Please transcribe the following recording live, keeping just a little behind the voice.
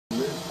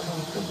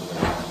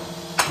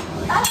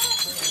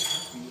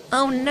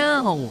Oh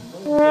no!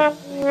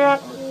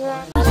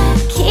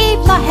 Keep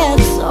my head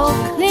so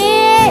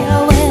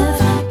clear with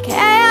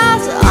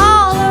chaos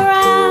all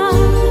around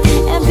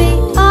and be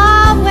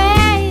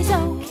always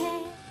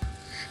okay.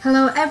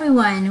 Hello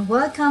everyone,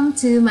 welcome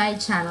to my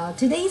channel.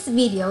 Today's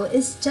video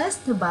is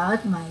just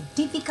about my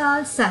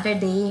typical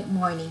Saturday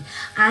morning.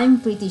 I'm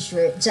pretty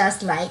sure,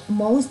 just like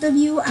most of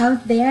you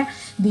out there,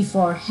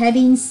 before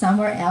heading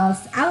somewhere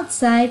else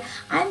outside,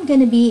 I'm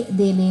gonna be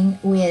dealing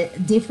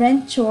with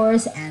different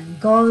chores and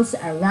goals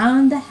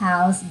around the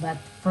house. But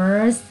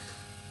first,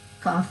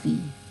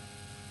 coffee.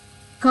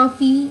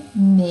 Coffee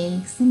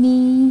makes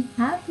me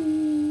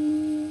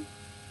happy.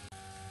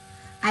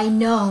 I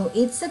know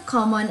it's a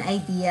common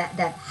idea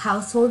that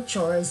household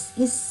chores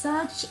is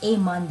such a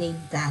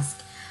mundane task.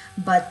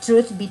 But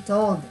truth be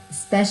told,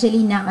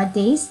 especially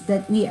nowadays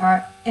that we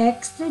are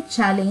extra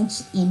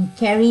challenged in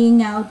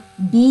carrying out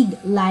big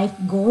life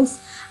goals,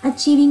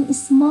 achieving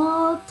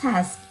small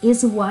tasks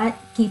is what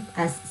keeps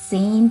us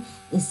sane,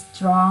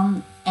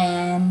 strong,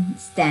 and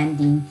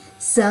standing.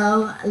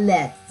 So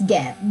let's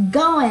get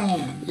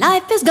going.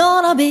 Life is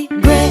gonna be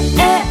great.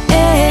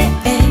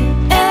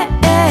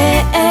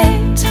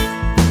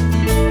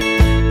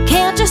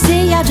 Can't you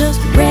see I just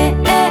radiate?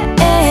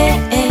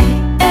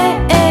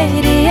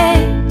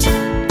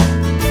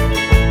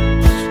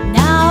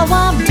 Now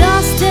I'm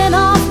dusting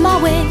off my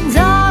wings.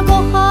 I'll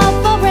go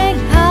hovering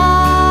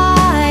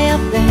high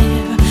up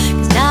there,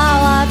 'cause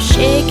now I've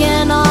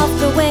shaken off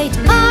the weight.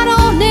 I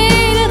don't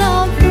need it,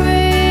 I'm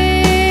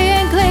free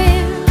and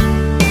clear,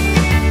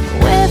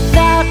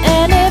 without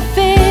any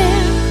fear.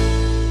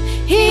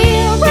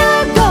 Here I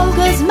go,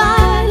 'cause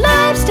my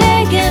life's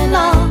taking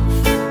off.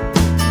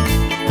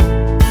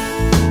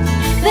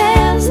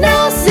 There's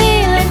no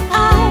ceiling,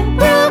 I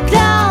broke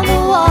down the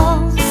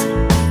walls.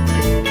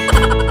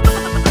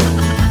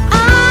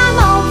 I'm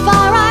on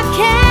fire, I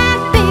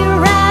can't be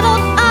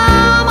rattled.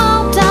 I'm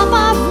on top,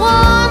 I've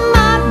won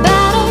my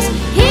battles.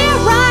 Here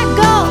I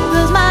go,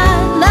 'cause my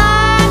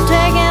life's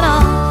taking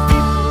off.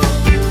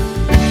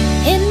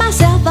 In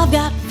myself I've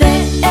got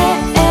faith.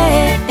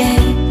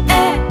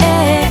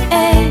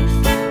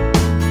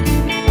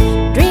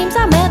 Dreams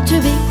are meant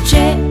to be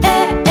chased.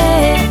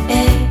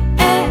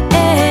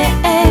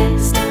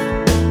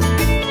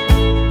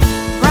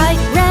 Bright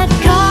red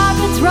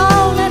carpets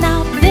rolling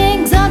out,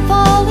 things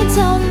unfolding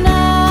so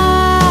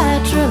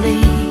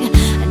naturally.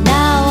 And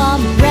now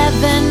I'm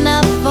revving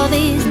up for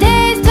these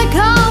days to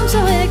come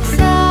so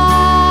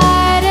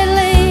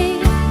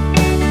excitedly.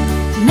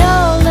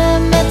 No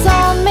limits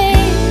on me.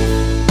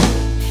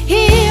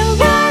 Here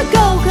I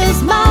go,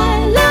 'cause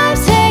my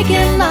life's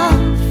taking off.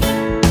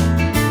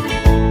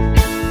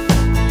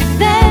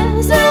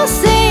 There's no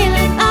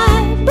ceiling,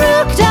 I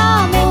broke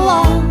down the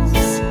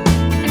walls.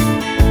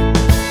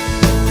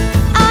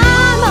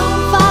 I'm on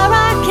fire, I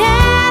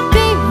can't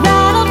be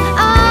rattled.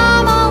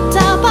 I'm on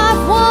top,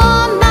 I've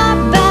won my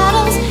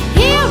battles.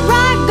 Here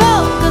I go,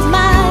 'cause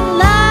my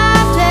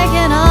life's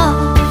taking off.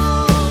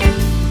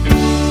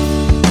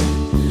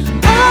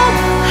 Oh,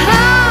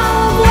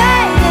 I've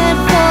waited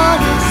for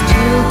this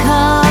to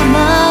come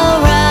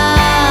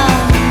around.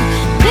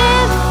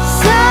 Been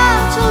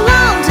such a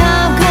long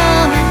time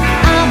coming,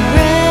 I'm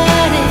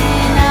ready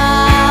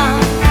now.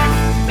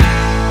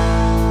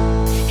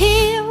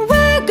 Here I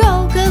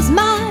go, 'cause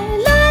my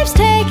life's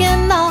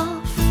taking off.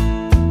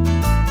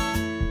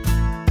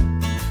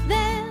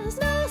 There's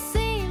no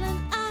ceiling,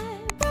 I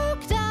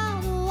broke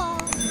down the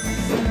walls.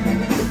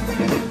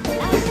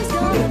 Life is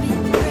gonna be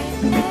great.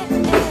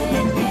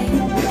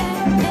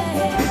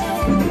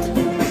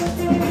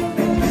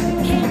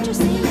 Can't you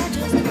see I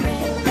just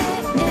radiate?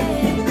 Life is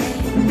gonna be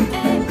here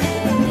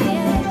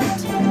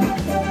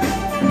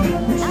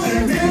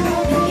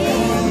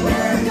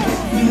I go,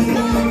 'cause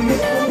my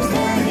life's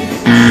taking off.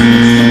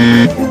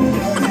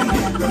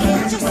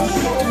 Can't you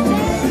see I just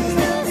raise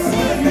the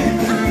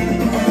ceiling? I'm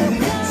broke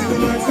down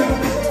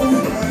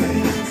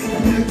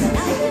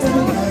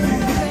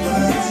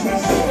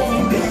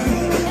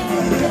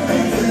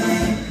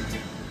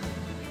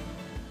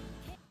the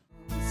walls.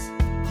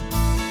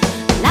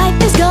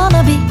 Life is gonna be Life is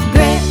gonna be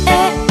great.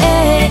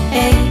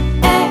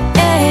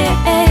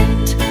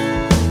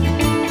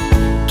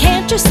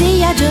 Can't you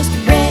see I just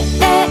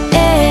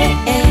radiate?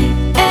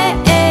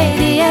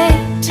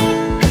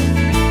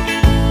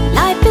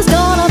 Life is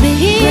gonna be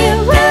here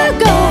I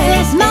go,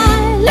 'cause my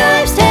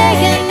life's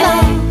taking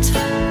off.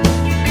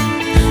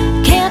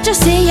 Can't you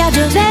see I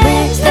just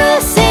raised the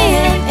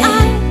ceiling? I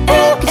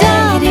broke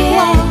down the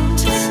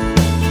walls.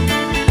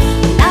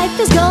 Life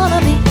is gonna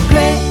be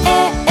great.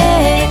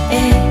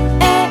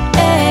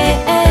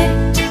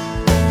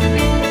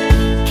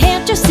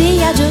 Can't you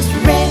see I just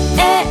radiate?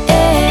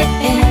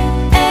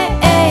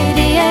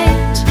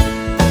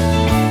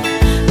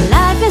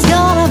 Life is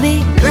gonna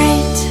be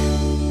great.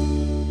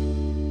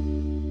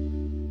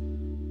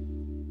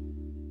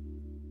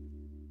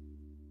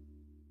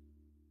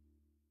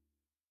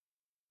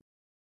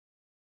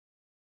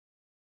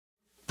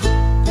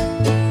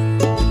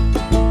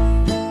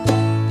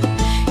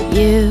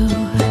 You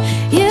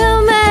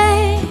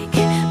make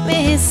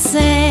me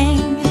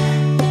sing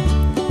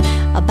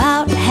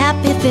about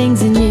happy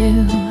things in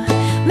you.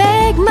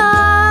 Make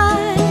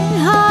my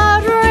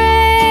heart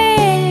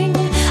ring.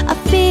 I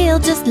feel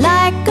just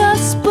like a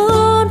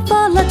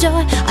spoonful of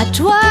joy. I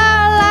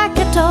twirl like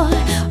a toy,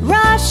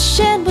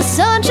 rushing with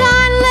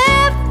sunshine,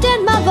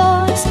 lifting my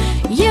voice.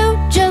 You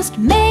just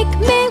make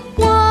me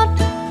want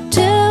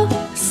to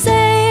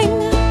sing.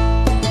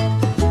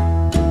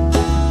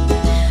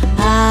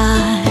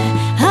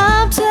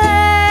 I'm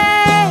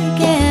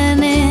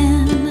taken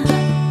in.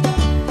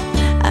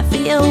 I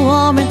feel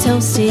warm and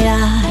toasty. I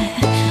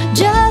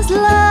just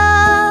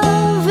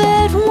love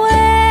it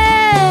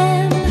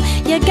when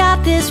you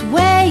got this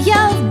way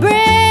of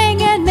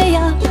bringing me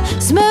up,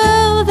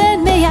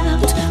 smoothing me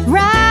out,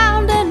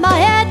 rounding my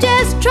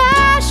edges,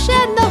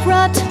 trashing the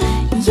rut.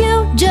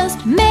 You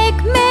just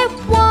make me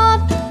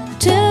want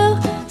to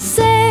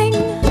sing.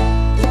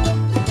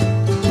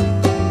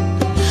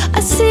 I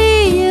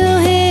see you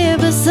here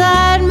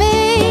beside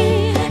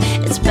me.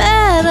 It's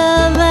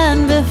better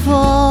than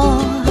before.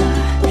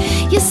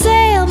 You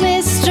sail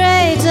me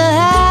straight to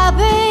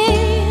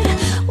happy,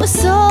 with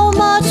so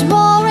much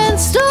more in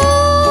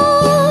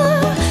store.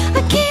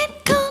 I can't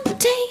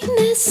contain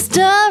this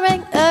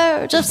stirring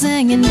urge of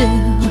singing. Do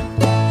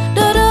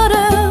do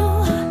do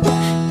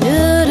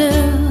do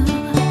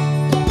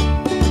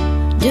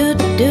do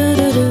do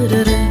do do do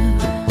do.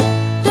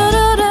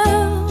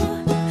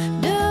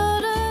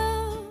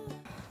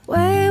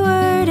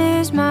 Wayward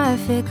is my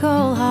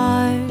fickle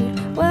heart.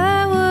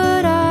 Where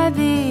would I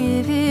be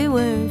if it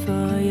weren't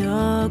for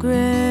your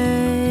grace,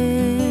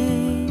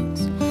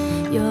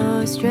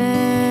 your strength?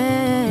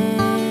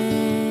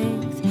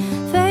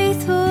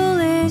 Faithful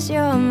is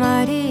your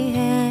mighty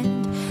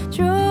hand,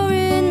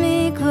 drawing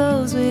me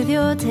close with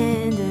your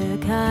tender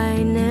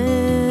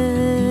kindness,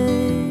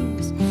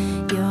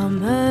 your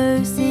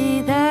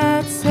mercy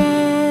that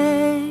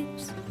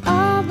saves.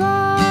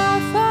 Abba,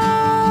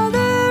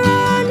 Father,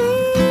 I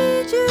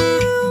need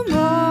you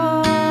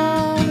more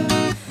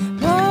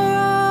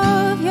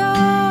of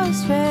your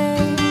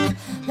strength,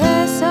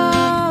 less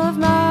of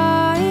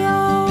my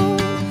own.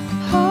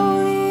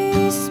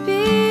 Holy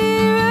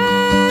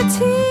Spirit,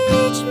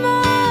 teach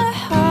my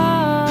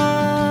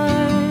heart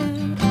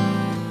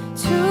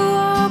to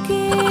walk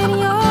in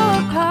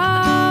your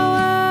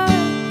power,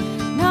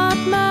 not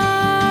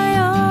my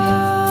own.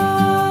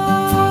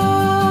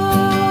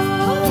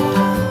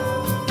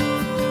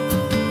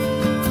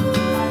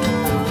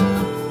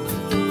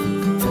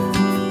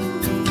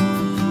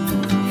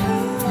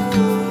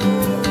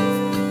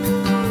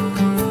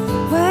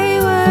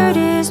 Wayward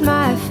is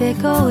my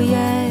fickle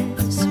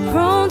yes,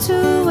 prone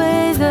to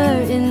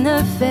waver in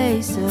the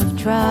face of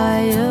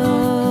trial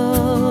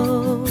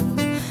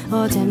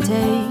or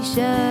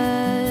temptation.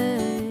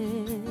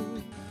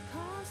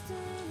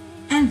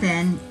 And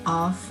then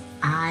off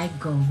I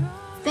go.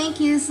 Thank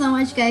you so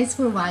much guys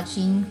for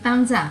watching.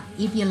 Thumbs up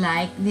if you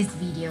like this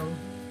video.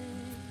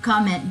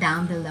 Comment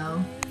down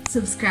below.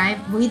 Subscribe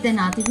with the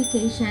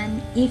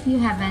notification if you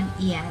haven't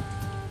yet.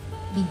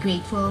 Be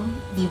grateful,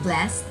 be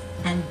blessed,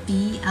 and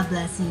be a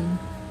blessing.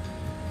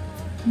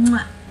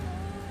 Mwah.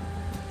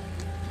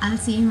 I'll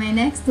see you in my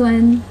next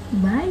one.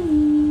 Bye.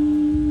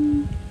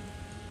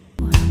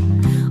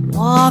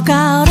 Walk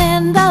out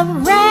in the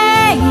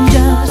rain,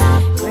 just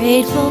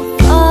grateful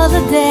for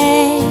the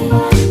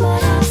day.